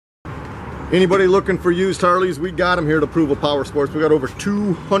Anybody looking for used Harleys, we got them here at Approval Power Sports. We got over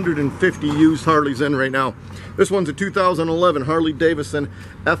 250 used Harleys in right now. This one's a 2011 Harley Davidson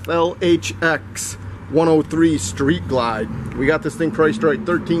FLHX 103 Street Glide. We got this thing priced right,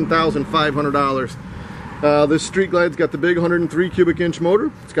 $13,500. This Street Glide's got the big 103 cubic inch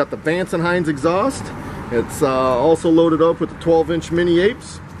motor. It's got the Vance & Hines exhaust. It's also loaded up with the 12-inch mini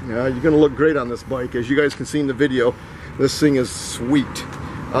apes. You're gonna look great on this bike. As you guys can see in the video, this thing is sweet.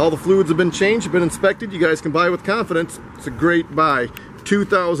 All the fluids have been changed, have been inspected. You guys can buy with confidence. It's a great buy.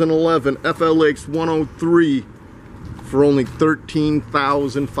 2011 FLX 103 for only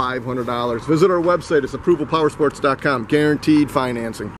 $13,500. Visit our website. It's approvalpowersports.com. Guaranteed financing.